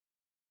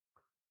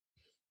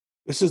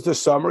This is the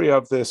summary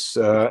of this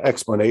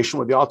explanation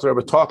where the Alter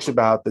Rebbe talks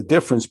about the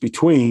difference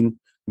between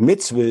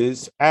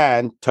mitzvahs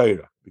and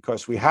Torah,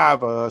 because we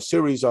have a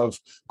series of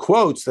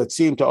quotes that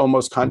seem to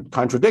almost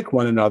contradict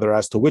one another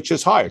as to which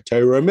is higher,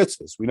 Torah or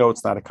mitzvahs. We know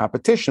it's not a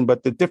competition,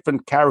 but the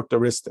different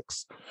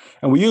characteristics.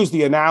 And we use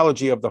the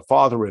analogy of the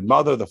father and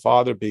mother, the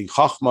father being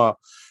Chachma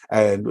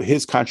and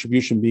his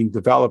contribution being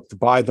developed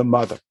by the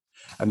mother.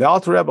 And the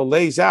Alter Rebbe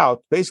lays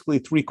out basically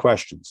three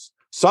questions.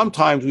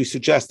 Sometimes we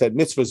suggest that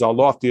mitzvahs are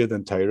loftier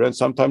than Torah, and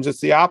sometimes it's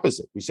the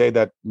opposite. We say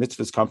that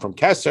mitzvahs come from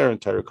Keser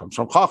and Torah comes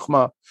from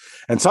Chachma.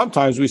 And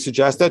sometimes we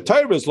suggest that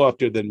Torah is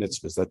loftier than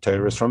mitzvahs, that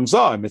Torah is from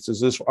Zah, and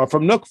mitzvahs are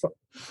from Nukva.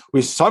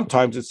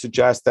 Sometimes it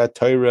suggests that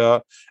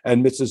Torah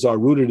and mitzvahs are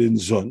rooted in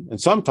Zun, and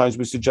sometimes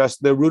we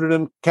suggest they're rooted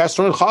in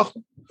Keser and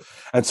Chachma.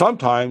 And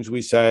sometimes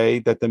we say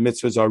that the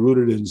mitzvahs are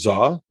rooted in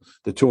Zah,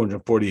 the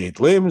 248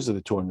 limbs, and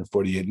the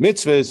 248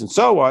 mitzvahs, and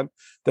so on,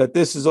 that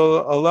this is a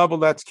level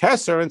that's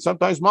Keser and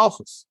sometimes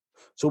Malchus.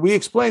 So we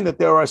explain that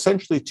there are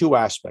essentially two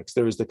aspects.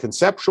 There is the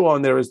conceptual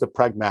and there is the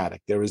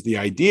pragmatic. There is the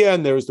idea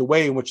and there is the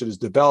way in which it is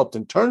developed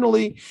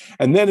internally,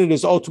 and then it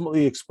is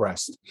ultimately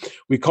expressed.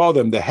 We call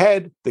them the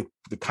head, the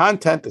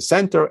content, the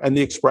center, and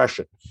the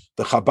expression.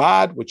 The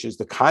Chabad, which is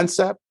the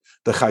concept,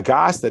 the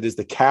Chagas, that is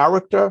the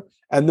character,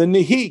 and the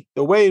Nihi,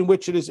 the way in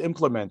which it is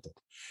implemented.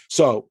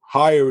 So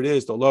higher it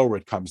is, the lower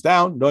it comes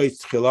down.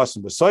 Noitz, Chilas,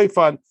 and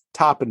Besoifan,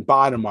 top and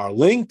bottom are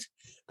linked.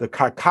 The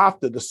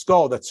karkafta, the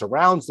skull that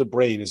surrounds the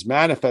brain, is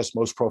manifest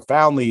most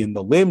profoundly in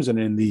the limbs and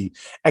in the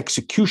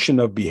execution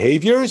of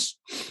behaviors.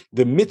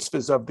 The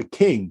mitzvahs of the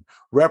king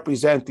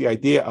represent the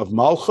idea of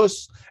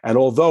malchus, and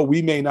although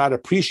we may not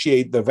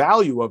appreciate the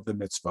value of the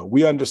mitzvah,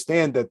 we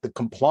understand that the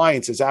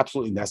compliance is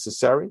absolutely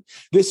necessary.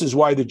 This is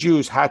why the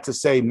Jews had to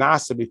say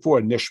nasa before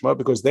nishma,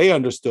 because they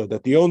understood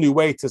that the only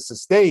way to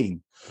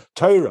sustain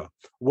Torah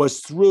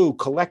was through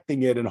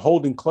collecting it and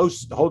holding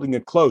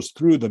it close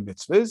through the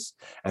mitzvahs,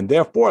 and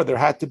therefore there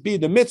had to be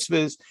the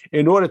mitzvahs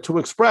in order to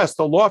express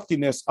the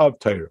loftiness of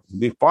Torah.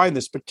 We find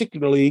this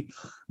particularly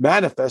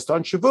manifest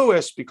on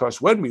Shavuos,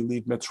 because when we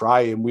leave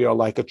Mitzrayim, we are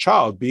like a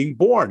child being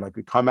born, like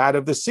we come out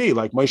of the sea,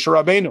 like Moshe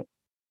Rabbeinu.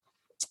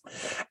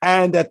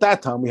 And at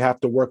that time, we have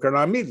to work on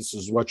our mitzvahs. This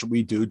is what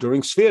we do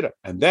during Sefer.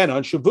 And then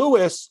on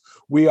Shavuos,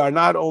 we are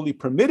not only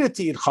permitted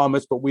to eat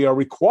chametz, but we are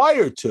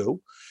required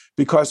to,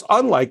 because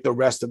unlike the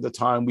rest of the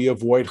time, we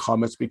avoid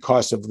chametz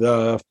because of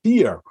the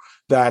fear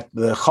that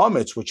the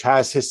chametz, which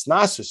has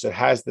hisnasus, it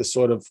has this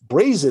sort of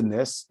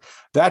brazenness,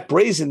 that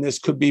brazenness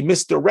could be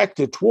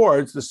misdirected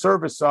towards the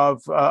service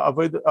of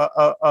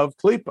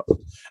klipa.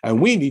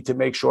 And we need to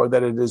make sure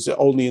that it is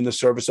only in the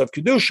service of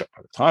kedusha.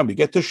 By the time we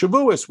get to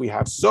Shavuos, we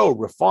have so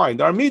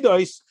refined our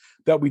midos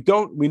that we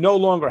no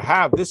longer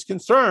have this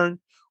concern.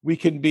 We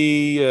can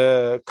be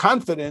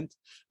confident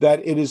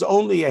that it is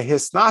only a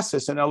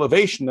hisnasis, an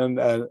elevation,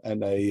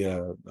 and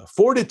a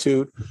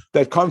fortitude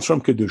that comes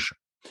from Kedusha.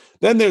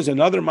 Then there's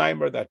another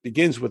mimer that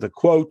begins with a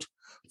quote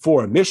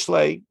for a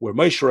Mishlei, where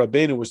Moshe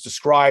Rabbeinu was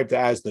described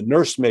as the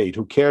nursemaid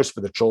who cares for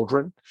the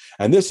children.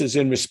 And this is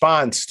in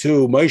response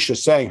to Moshe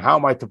saying, how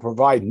am I to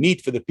provide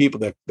meat for the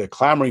people that they're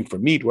clamoring for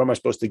meat? Where am I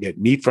supposed to get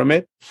meat from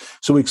it?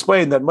 So we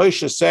explained that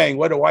Moshe is saying,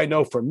 what do I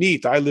know for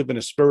meat? I live in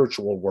a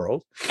spiritual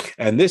world.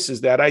 And this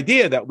is that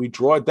idea that we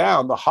draw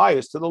down the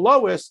highest to the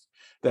lowest,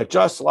 that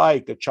just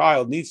like the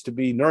child needs to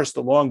be nursed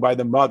along by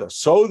the mother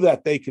so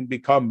that they can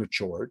become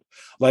matured,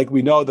 like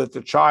we know that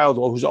the child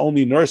who's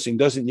only nursing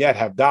doesn't yet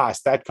have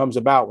das, that comes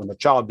about when the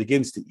child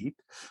begins to eat.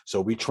 So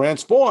we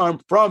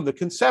transform from the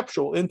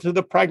conceptual into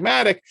the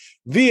pragmatic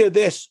via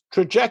this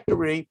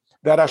trajectory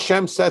that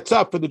Hashem sets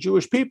up for the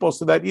Jewish people,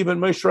 so that even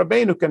Moshe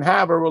Rabbeinu can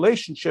have a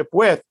relationship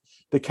with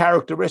the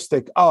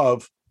characteristic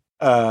of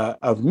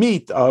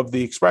meat, of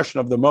the expression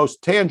of the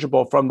most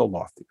tangible from the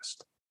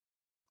loftiest.